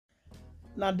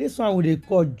Now this one we dey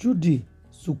call Judy'S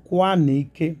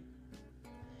𝗕𝗹𝗲𝗀𝗃𝗃.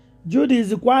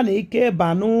 Judy'S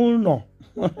𝗕𝗹𝗲𝗃𝗃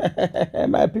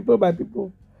my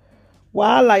people.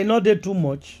 Wahala e not dey too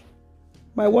much.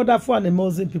 My wonderful and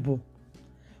amazing people.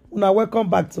 Una welcome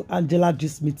back to Angela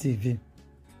Gist Me TV.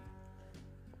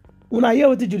 Una hear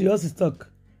wetin Judy'S talk.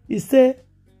 He say,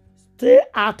 stay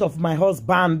out of my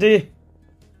husband.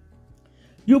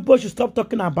 You both should stop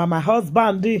talking about my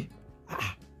husband.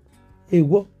 Hey,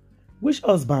 what? Which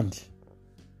husband?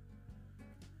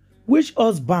 Which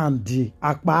husband?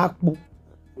 Akpa,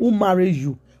 who marry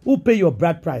you? Who pay your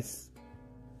bride price?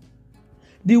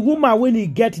 The woman when he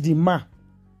get the man,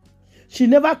 she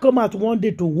never come out one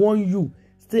day to warn you,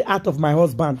 stay out of my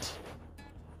husband.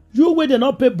 You wait, they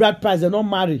not pay bride price, they not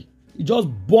marry. You just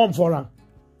born for her.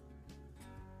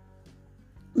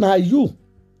 Now you,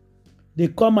 they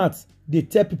come out, they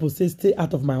tell people, say, stay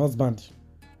out of my husband.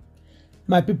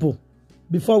 My people,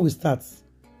 before we start,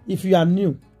 if you are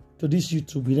new to this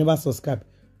YouTube, you never subscribe,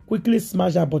 quickly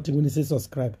smash that button when you say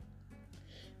subscribe.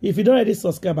 If you don't already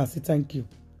subscribe, I say thank you.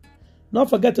 Don't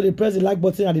forget to press the like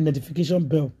button and the notification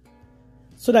bell,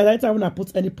 so that anytime when I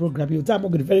put any program, you time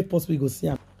I'm going to very first we go see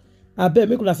them. I bet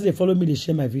make una see they follow me, they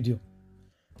share my video.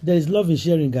 There is love in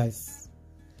sharing, guys.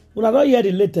 When I don't hear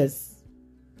the latest,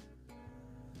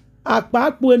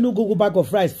 Akpa no go back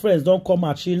of rice. Friends don't come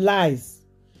out. She lies.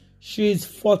 She is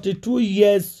 42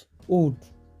 years old.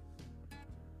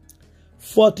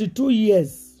 42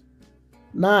 years.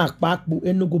 Now Akpa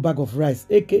no go bag of rice,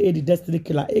 aka the destiny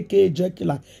killer, aka joy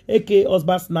killer, aka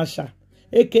husband snatcher,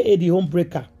 aka the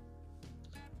homebreaker.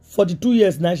 42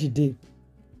 years now she did.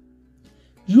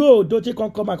 Yul Edochie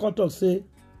come and talk say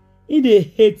he dey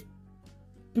hate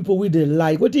people with the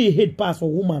lie. What do you hate pass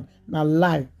for woman? Now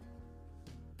lie.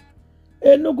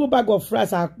 No go bag of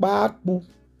rice. Akpa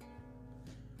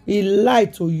he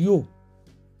lied to you.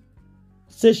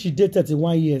 Say she did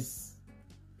 31 years.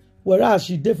 Whereas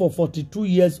she did for 42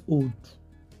 years old.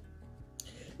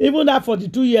 Even that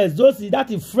 42 years, those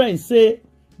that if friends say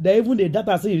they even the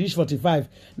data say he reach 45.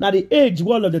 Now the age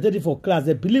one of the 34 class,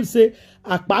 they believe say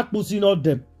Akpa see not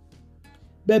them.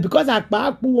 But because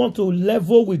Akpa want to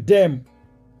level with them,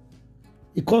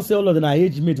 he can't say all of them are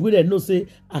age mates. We they know say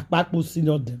Akpa see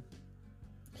not them.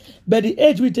 But the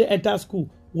age which they enter school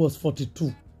was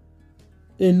 42.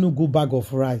 No go bag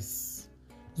of rice.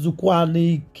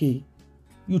 𝗕𝗹𝗲𝗃𝗃.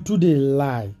 You two they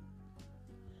lie.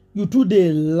 You two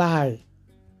they lie.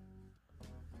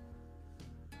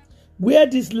 Where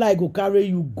this lie go carry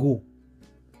you go?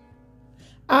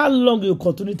 How long you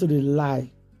continue to the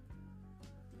lie?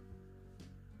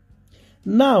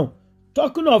 Now,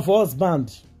 talking of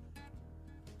husband,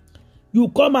 you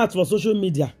come out for social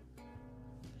media.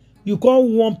 You can't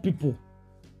warn people.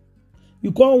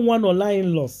 You can't warn online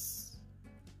in-laws.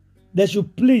 They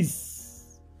should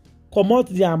please come out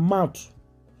their mouth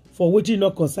for which you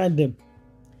not concern them.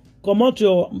 Come out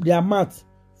their mouth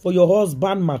for your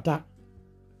husband matter.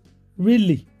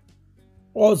 Really?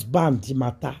 Husband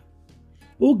matter.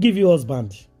 Who give you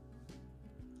husband?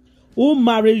 Who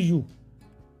marry you?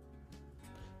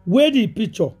 Where the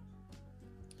picture?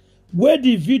 Where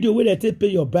the video where they take pay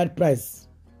your bride price?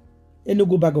 And no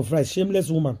go bag of rice. Shameless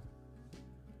woman.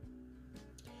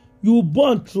 You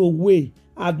born through way.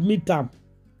 Admit them.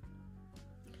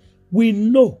 We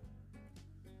know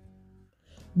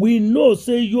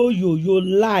say you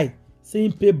lie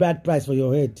saying pay bride price for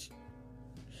your head.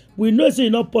 We know say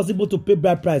it's not possible to pay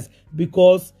bride price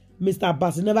because Mr.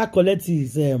 Bassey never collect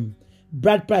his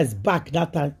bride price back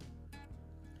that time.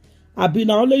 I be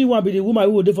now only you want to be the woman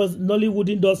who will do for Nollywood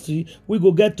industry. We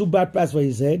go get 2 bride price for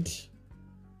his head.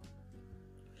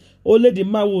 Only the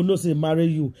man will know say marry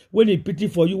you when he pity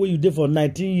for you when you did for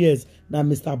 19 years. Now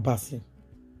Mr. Bassey.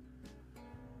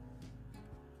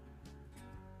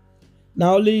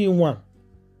 Now only you want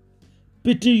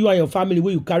pity you and your family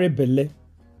when you carry belly.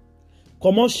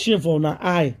 Come on shame for an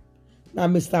eye. Now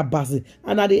Mr. Bassey.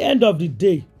 And at the end of the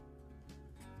day,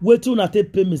 wait till not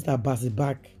take pay Mr. Bassey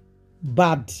back.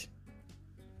 Bad.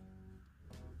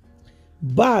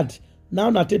 Bad. Now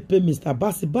not take pay Mr.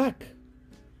 Bassey back.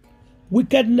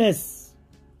 Wickedness.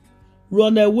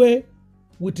 Run away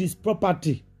with his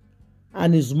property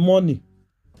and his money.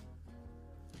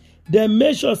 Then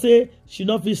make sure say she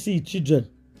not fit see children.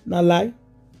 Not lie.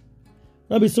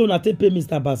 Not be so not take pay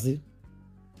Mr. Bassey.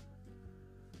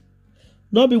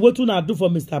 Not be what you not do for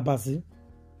Mr. Bassey.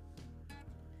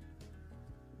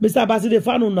 Mr. Bassey they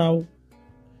found now.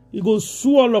 He go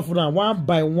sue all of them one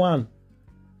by one.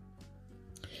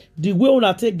 The way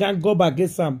una take gang go back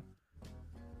against him.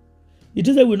 It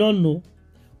is say we don't know.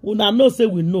 Una know say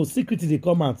we know. Secret they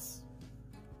come out.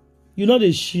 You know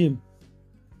the shame.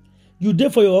 You dey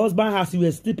for your husband house, you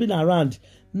were sleeping around.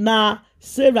 Now,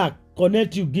 Sarah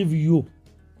connect you, give you.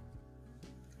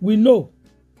 We know.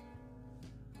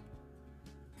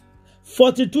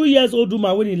 42 years old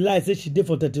woman when he lied, say she did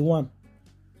for 31.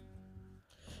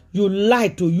 You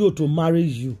lied to you to marry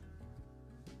you.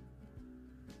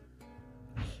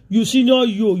 You senior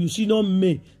you senior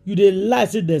me. You dey lie,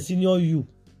 say they senior you.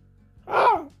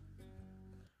 Ah!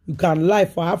 You can lie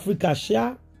for Africa,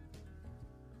 share.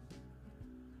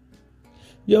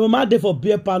 Your mama dey for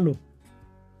beer parlor.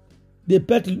 They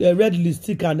put red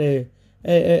lipstick and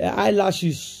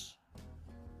eyelashes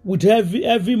with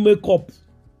heavy makeup.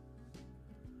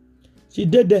 She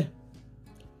did there.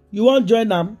 You want join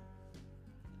them?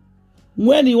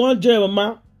 When you want join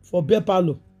mama for beer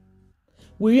parlor,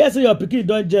 we hear say your pikin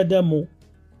don't join them.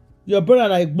 Your brother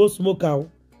na igbo smoker.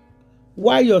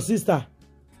 Why your sister?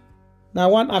 Na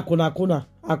one akuna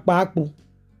akpa.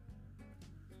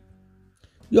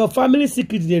 Your family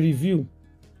secret they review.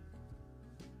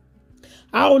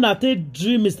 How una take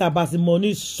dream Mr. Bassey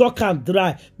money suck and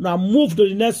dry. Now move to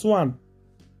the next one.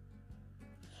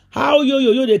 How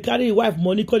yo they carry your wife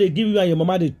money because they give you and your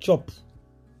mama they chop.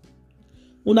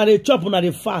 Una they chop, una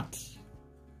they fat.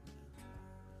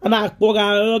 And I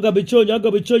go be showing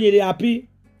they happy.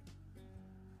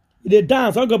 They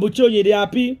dance, I go be showing they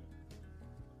happy.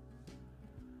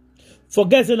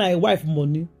 Forget saying your wife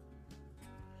money.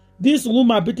 This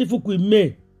woman, beautiful Queen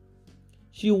May,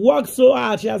 she worked so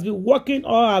hard. She has been working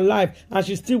all her life and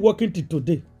she's still working till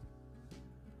today.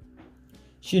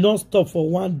 She don't stop for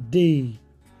one day.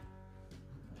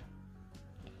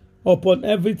 Upon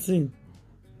everything.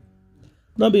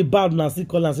 Not be bad when I see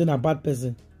call and say a bad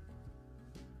person.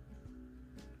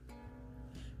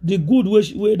 The good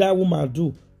way that woman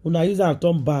do, when I use her and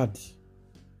turn bad.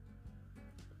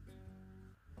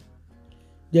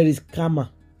 There is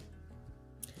karma.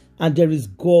 And there is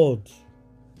God.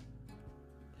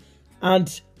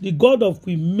 And the God of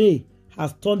Queen May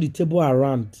has turned the table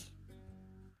around.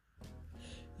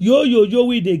 Yo,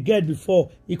 we they get before.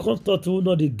 He can't talk to who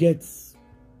not they get.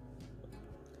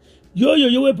 Yo,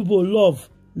 we people love.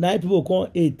 Now people can't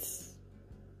hate.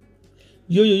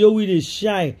 Yo, we they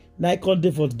shine. Now he can't dey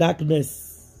for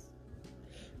darkness.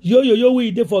 Yo,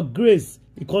 we dey for grace.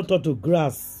 He can't talk to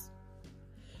grass.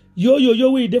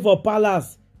 Yo, we dey for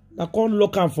palace. Now can't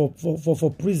look am for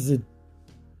prison.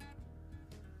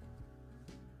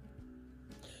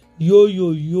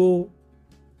 Yo.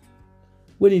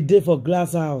 When he dey for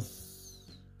glass house.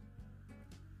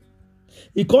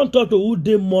 He can't talk to who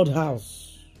dey mud house.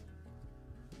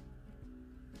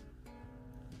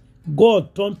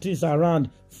 God turn things around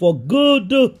for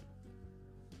good.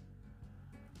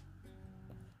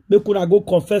 Make una go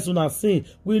confess una sin.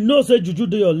 We know say Juju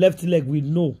dey your left leg. We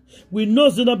know. We know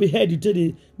say not be head you take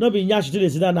the, not be nyash you take the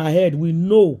sit down her head. We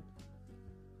know.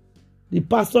 The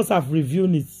pastors have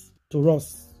revealed it to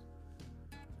us.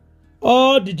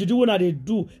 All the Juju when they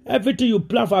do, everything you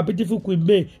plan for a beautiful Queen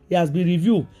May, it has been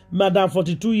reviewed. Madam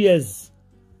 42 years.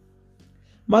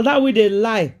 Madam we dey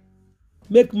lie.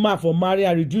 Make man for marry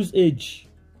and reduce age.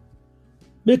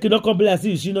 Make it not come like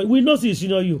see you know. We know see you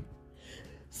know you.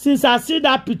 Since I see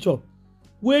that picture,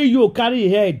 where you carry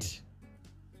head,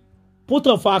 put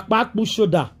on for a back push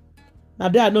shoulder. Now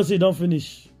there I know say don't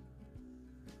finish.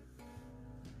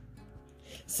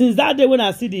 Since that day when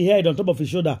I see the head on top of his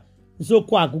shoulder, it's so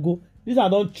quick Google. This I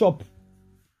don't chop.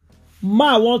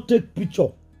 Man won't take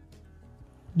picture.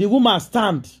 The woman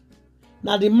stand.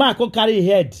 Now the man can carry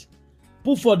head.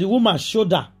 Put for the woman's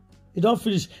shoulder. It don't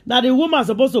finish. Now the woman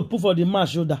supposed to put for the man's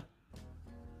shoulder.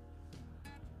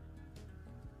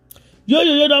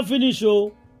 Yo don't finish,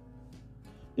 oh.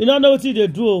 You don't know what they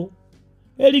do, oh.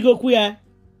 Etiko queer.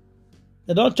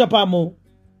 They don't chop am, oh.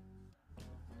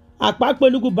 Akpak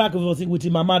when you go back with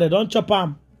his mama, they don't chop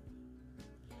am.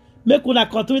 Make una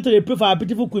continue to pray for our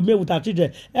beautiful Queen May with her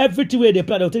children. Everything way they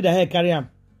plan, they'll take their hair carry am.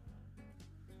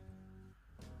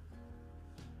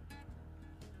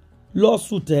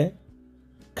 Lawsuit,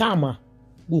 karma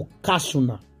will catch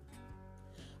una.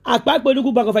 Akpak when you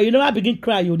go back of her, you never begin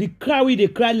cry. You the cry we they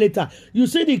cry later. You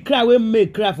see the cry we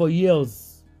make cry for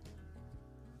years.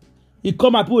 You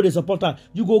come up with the supporter,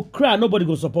 you go cry, nobody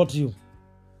go support you.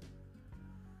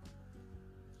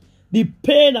 The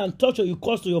pain and torture you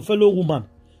cause to your fellow woman,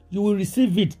 you will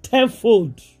receive it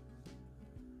tenfold.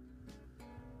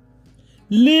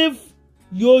 Leave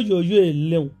yo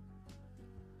alone.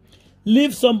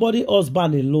 Leave somebody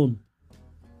husband alone.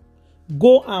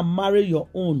 Go and marry your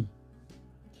own.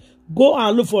 Go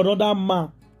and look for another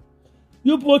man.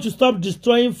 You people to stop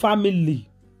destroying family.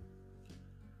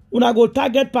 Una go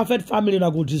target perfect family, una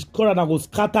go destroy and go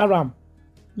scatter them.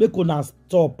 Make una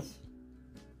stop.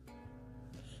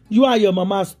 You and your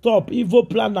mama, stop. Evil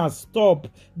planners, stop.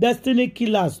 Destiny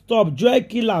killers, stop. Joy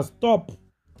killers, stop.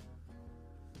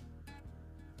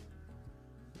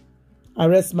 I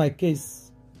rest my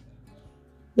case.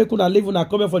 Make una leave una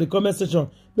comment for the comment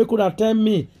section. Make una tell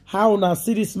me how una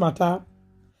see this matter.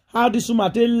 How this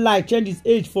woman take like change his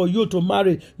age for you to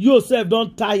marry. You yourself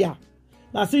don't tire.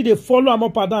 Now see they follow him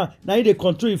up and down. Now they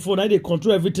control your phone. Now they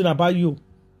control everything about you.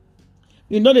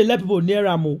 You know they let people near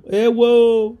him. Hey,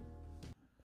 whoa.